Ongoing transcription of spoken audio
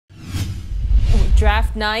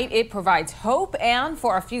Draft night, it provides hope, and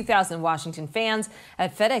for a few thousand Washington fans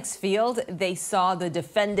at FedEx Field, they saw the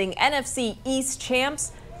defending NFC East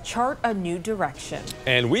champs chart a new direction.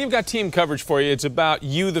 And we've got team coverage for you. It's about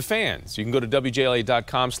you, the fans. You can go to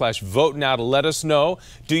WJLA.com/vote now to let us know.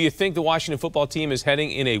 Do you think the Washington football team is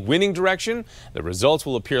heading in a winning direction? The results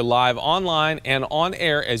will appear live online and on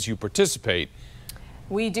air as you participate.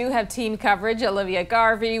 We do have team coverage. Olivia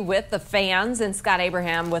Garvey with the fans and Scott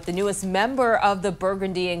Abraham with the newest member of the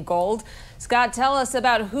Burgundy and Gold. Scott, tell us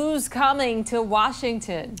about who's coming to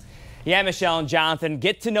Washington. Yeah, Michelle and Jonathan,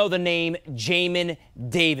 get to know the name Jamin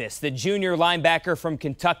Davis. The junior linebacker from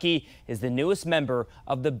Kentucky is the newest member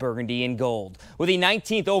of the Burgundy and Gold. With the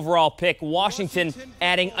 19th overall pick, Washington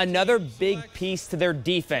adding another big piece to their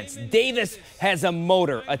defense. Davis has a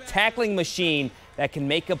motor, a tackling machine that can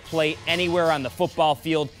make a play anywhere on the football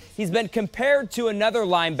field. He's been compared to another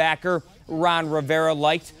linebacker Ron Rivera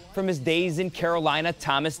liked from his days in Carolina,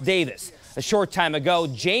 Thomas Davis. A short time ago,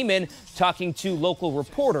 Jamin talking to local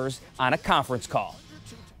reporters on a conference call.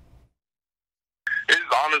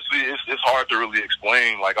 It's hard to really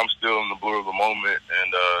explain. Like, I'm still in the blur of the moment,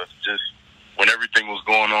 and just when everything was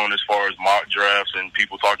going on as far as mock drafts and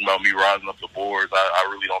people talking about me rising up the boards, I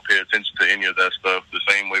really don't pay attention to any of that stuff the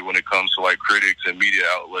same way when it comes to, like, critics and media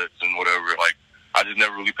outlets and whatever. Like, I just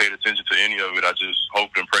never really paid attention to any of it. I just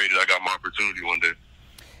hoped and prayed that I got my opportunity one day.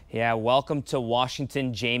 Yeah, welcome to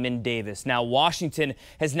Washington, Jamin Davis. Now, Washington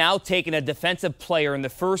has now taken a defensive player in the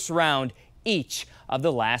first round each of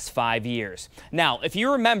the last 5 years. Now, if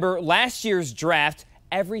you remember last year's draft,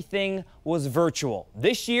 everything was virtual.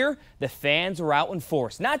 This year, the fans were out in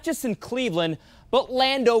force, not just in Cleveland, but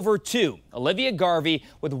Landover too. Olivia Garvey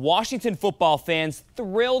with Washington football fans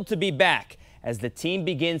thrilled to be back as the team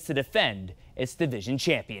begins to defend its division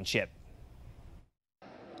championship.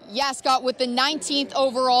 Yeah, Scott, with the 19th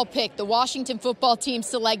overall pick, the Washington football team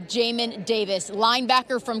select Jamin Davis,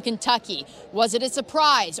 linebacker from Kentucky. Was it a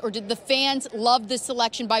surprise, or did the fans love this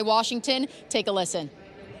selection by Washington? Take a listen.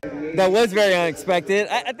 That was very unexpected.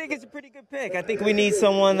 I think it's a pretty good pick. I think we need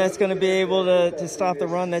someone that's going to be able to stop the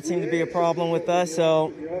run. That seemed to be a problem with us, so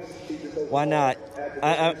why not?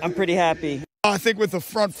 I'm pretty happy. I think with the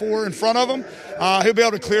front four in front of him, he'll be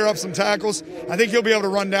able to clear up some tackles. I think he'll be able to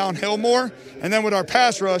run downhill more. And then with our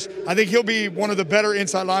pass rush, I think he'll be one of the better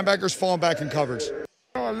inside linebackers falling back in coverage.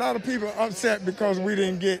 A lot of people are upset because we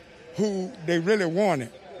didn't get who they really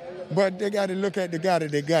wanted. But they got to look at the guy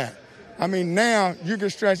that they got. I mean, now you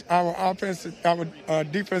can stretch our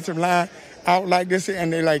defensive line out like this,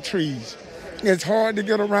 and they're like trees. It's hard to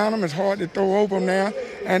get around them. It's hard to throw over them now.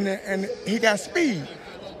 And he got speed.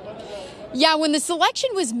 Yeah, when the selection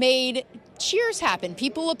was made, cheers happened.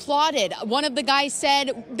 People applauded. One of the guys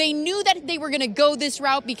said they knew that they were going to go this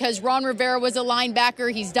route because Ron Rivera was a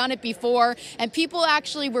linebacker. He's done it before. And people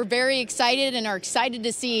actually were very excited and are excited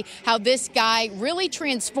to see how this guy really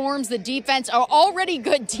transforms the defense, our already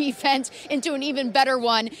good defense, into an even better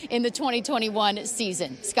one in the 2021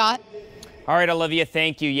 season. Scott? All right, Olivia,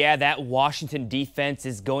 thank you. Yeah, that Washington defense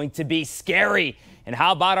is going to be scary. And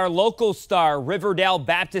how about our local star, Riverdale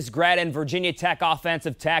Baptist grad and Virginia Tech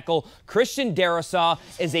offensive tackle Christian Darrisaw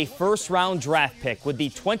is a first-round draft pick with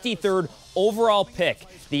the 23rd overall pick.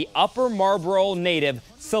 The Upper Marlboro native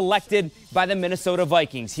selected by the Minnesota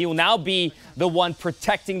Vikings. He will now be the one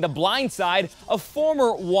protecting the blind side of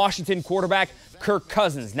former Washington quarterback Kirk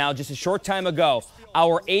Cousins. Now, just a short time ago,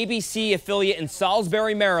 our ABC affiliate in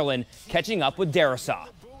Salisbury, Maryland, catching up with Darrisaw.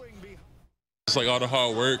 It's like all the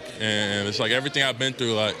hard work, and it's like everything I've been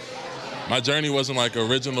through. Like, my journey wasn't like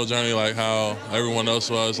original journey like how everyone else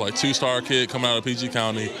was. Like, two-star kid coming out of PG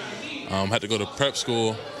County, had to go to prep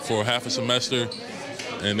school for half a semester,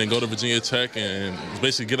 and then go to Virginia Tech and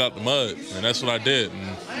basically get out the mud. And that's what I did.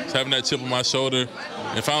 And just having that chip on my shoulder,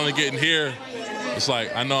 and finally getting here, it's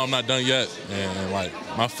like I know I'm not done yet, and like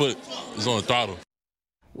my foot is on the throttle.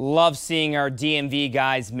 Love seeing our DMV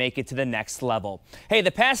guys make it to the next level. Hey,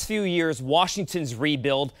 the past few years, Washington's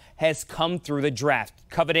rebuild has come through the draft,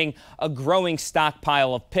 coveting a growing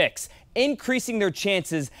stockpile of picks, increasing their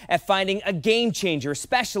chances at finding a game changer,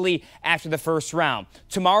 especially after the first round.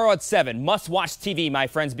 Tomorrow at 7, must-watch TV, my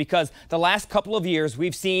friends, because the last couple of years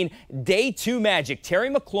we've seen day 2 magic. Terry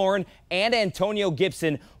McLaurin and Antonio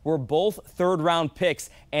Gibson were both third-round picks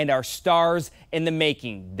and are stars in the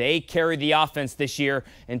making. They carry the offense this year,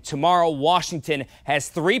 and tomorrow Washington has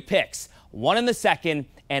 3 picks, 1 in the second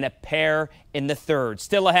and a pair in the third.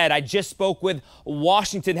 Still ahead, I just spoke with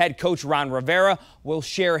Washington head coach Ron Rivera. We'll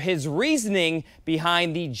share his reasoning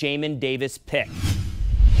behind the Jamin Davis pick.